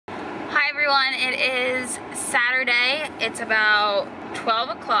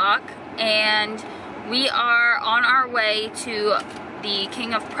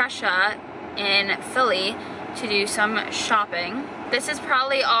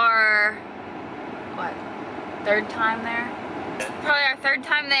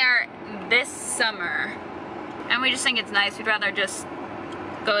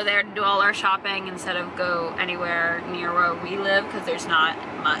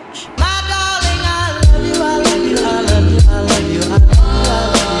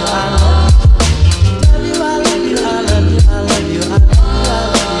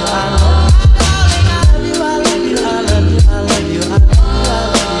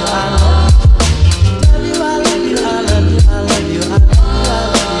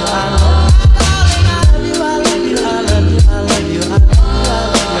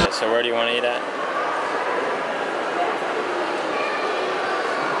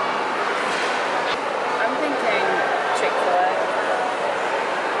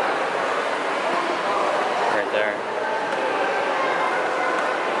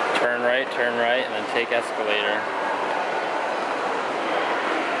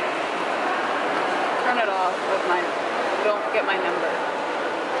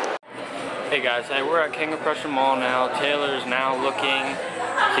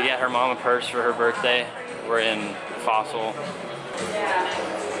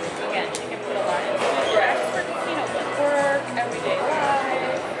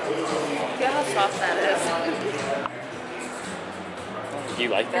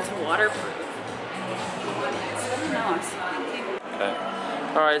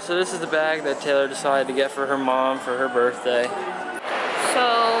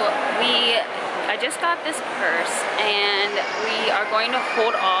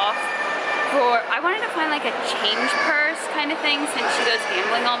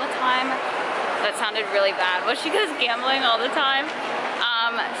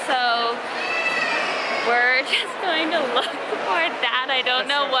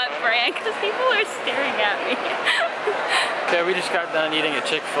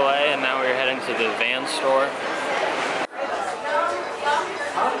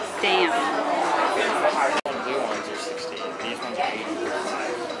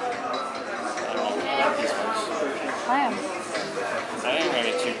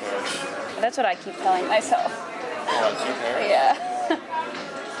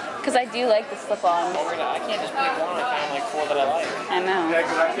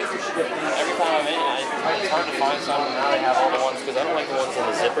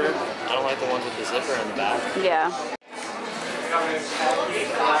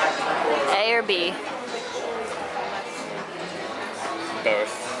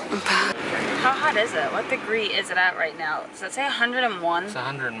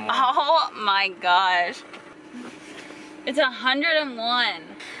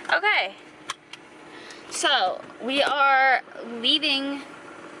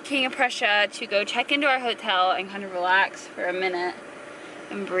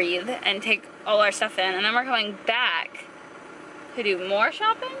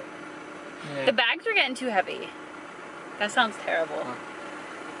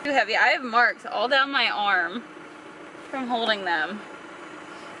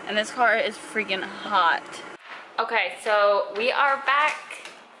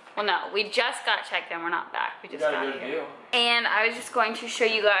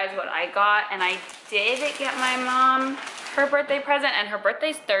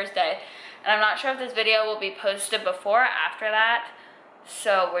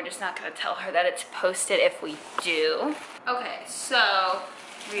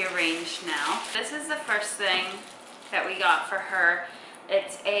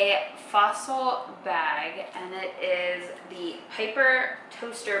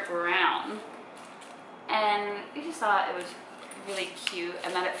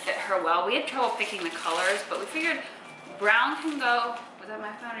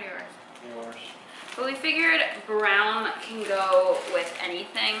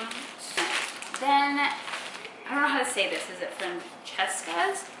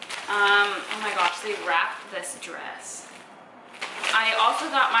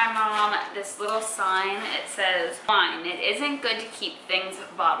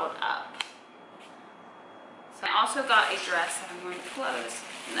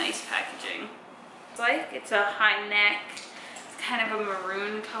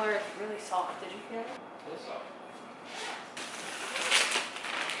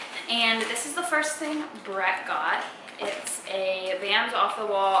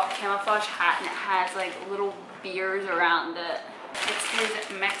It's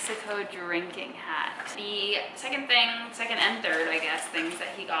his Mexico drinking hat. The second and third, I guess, things that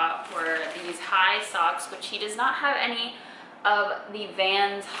he got were these high socks, which he does not have any of the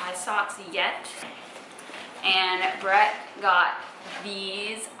Vans high socks yet. And Brett got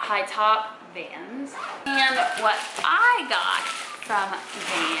these high top Vans. And what I got from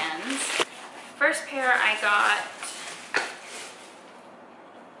Vans, first pair I got,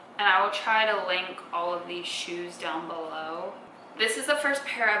 and I will try to link all of these shoes down below. This is the first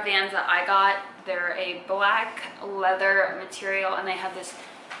pair of Vans that I got. They're a black leather material and they have this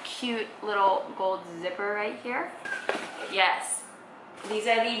cute little gold zipper right here. Yes, these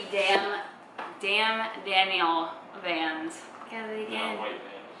are the Damn Daniel Vans. Look at it again.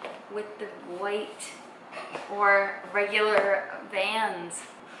 With the white or regular Vans.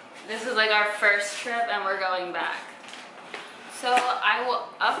 This is like our first trip and we're going back. So I will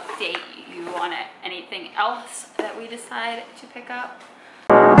update you on it. Anything else that we decide to pick up.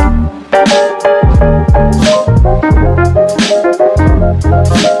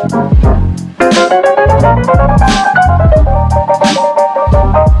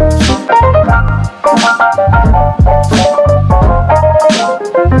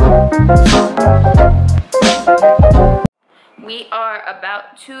 We are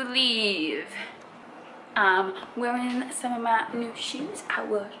about to leave. Wearing some of my new shoes. I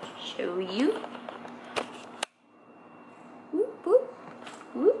will show you. Whoop, whoop,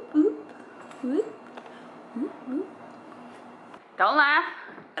 whoop, whoop, whoop, whoop, whoop. Don't laugh.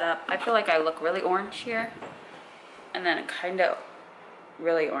 I feel like I look really orange here, and then kind of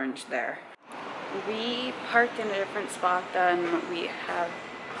really orange there. We parked in a different spot than we have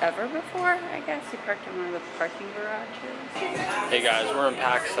ever before, I guess. We parked in one of the parking garages. Hey guys, we're in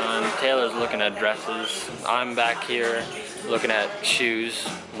Pakistan. Taylor's looking at dresses. I'm back here looking at shoes,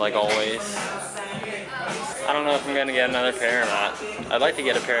 like always. I don't know if I'm gonna get another pair or not. I'd like to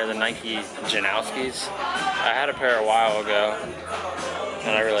get a pair of the Nike Janowskis. I had a pair a while ago,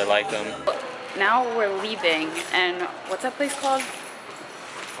 and I really like them. Now we're leaving, and what's that place called?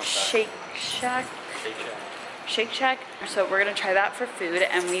 Shake Shack? Shake Shack. So we're gonna try that for food,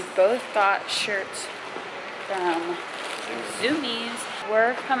 and we both got shirts from Zoomies.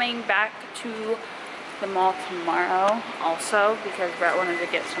 We're coming back to the mall tomorrow also because Brett wanted to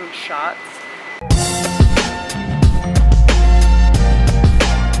get some shots.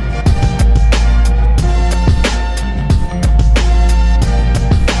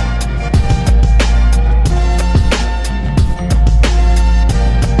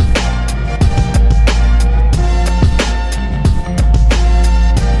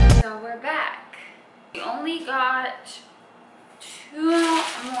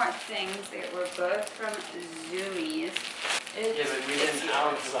 Both from Zoomies. Yeah, but we didn't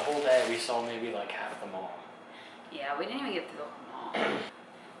out for the whole day. We saw maybe like half the mall. Yeah, we didn't even get through the whole mall.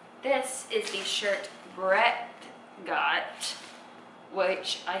 This is the shirt Brett got,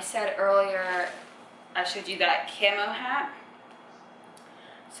 which I said earlier, I showed you that camo hat.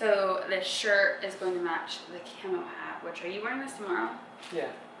 So this shirt is going to match the camo hat, which, are you wearing this tomorrow?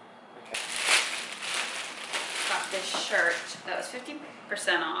 Yeah. Okay. Got this shirt that was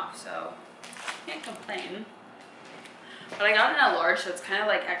 50% off, so can't complain. But I got it in a large, so it's kind of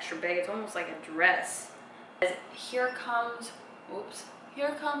like extra big. It's almost like a dress. Here comes, oops,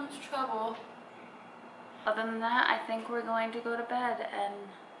 here comes trouble. Other than that, I think we're going to go to bed and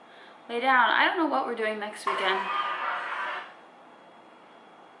lay down. I don't know what we're doing next weekend.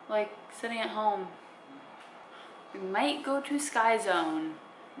 Like sitting at home. We might go to Sky Zone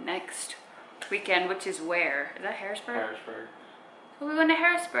next weekend, which is where? Is that Harrisburg? Harrisburg. So we're going to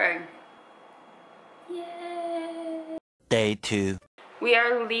Harrisburg. Yay! Day 2. We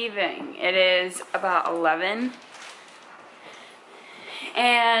are leaving. It is about 11.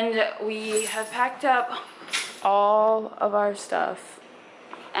 And we have packed up all of our stuff.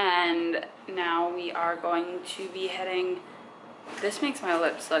 And now we are going to be heading... This makes my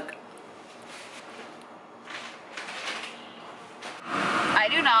lips look... I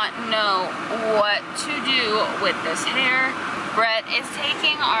do not know what to do with this hair. Brett is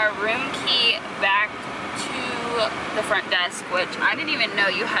taking our room key back to the front desk, which I didn't even know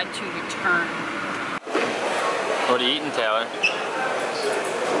you had to return. What are you eating, Taylor?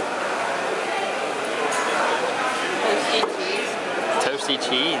 Toasty cheese. Toasty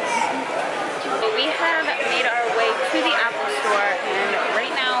cheese. We have made our way to the Apple store, and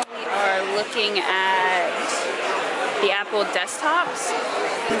right now we are looking at the Apple desktops.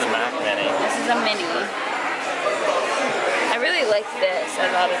 This is a Mac Mini. This is a Mini. I really like this,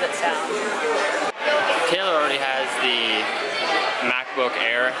 as odd as it sounds. Taylor already has the Mac MacBook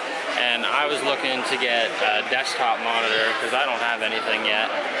Air, and I was looking to get a desktop monitor because I don't have anything yet.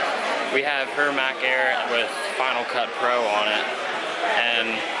 We have her Mac Air with Final Cut Pro on it,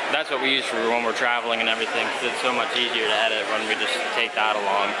 and that's what we use for when we're traveling and everything, because it's so much easier to edit when we just take that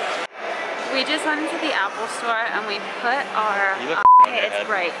along. We just went into the Apple store and we put our, hey, it's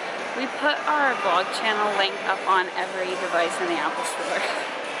bright. We put our vlog channel link up on every device in the Apple store.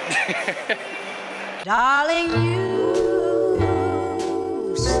 Darling, you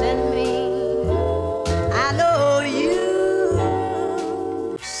send me. I know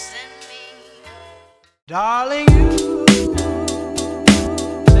you send me. Darling, you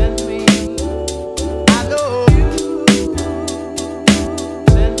send me. I know you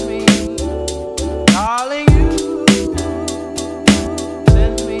send me. Darling, you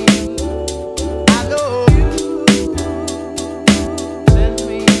send me. I know you send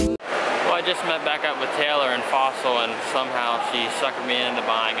me. Well, I just met back up with Taylor and Fossil, and somehow she suckered me into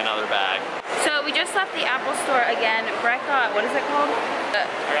buying another bag. So we just left the Apple store again. Brett got, what is it called?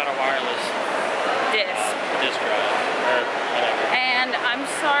 I got a wireless Disc drive, or whatever. And I'm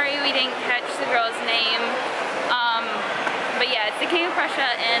sorry we didn't catch the girl's name. But yeah, it's the King of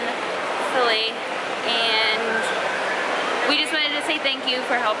Prussia in Philly. And we just wanted to say thank you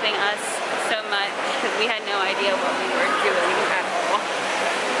for helping us so much, because we had no idea what we were doing at all.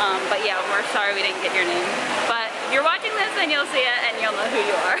 But yeah, we're sorry we didn't get your name. But if you're watching this, then you'll see it and you'll know who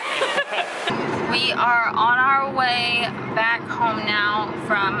you are. We are on our way back home now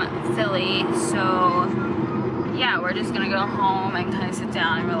from Philly. So yeah, we're just gonna go home and kind of sit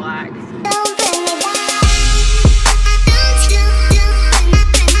down and relax.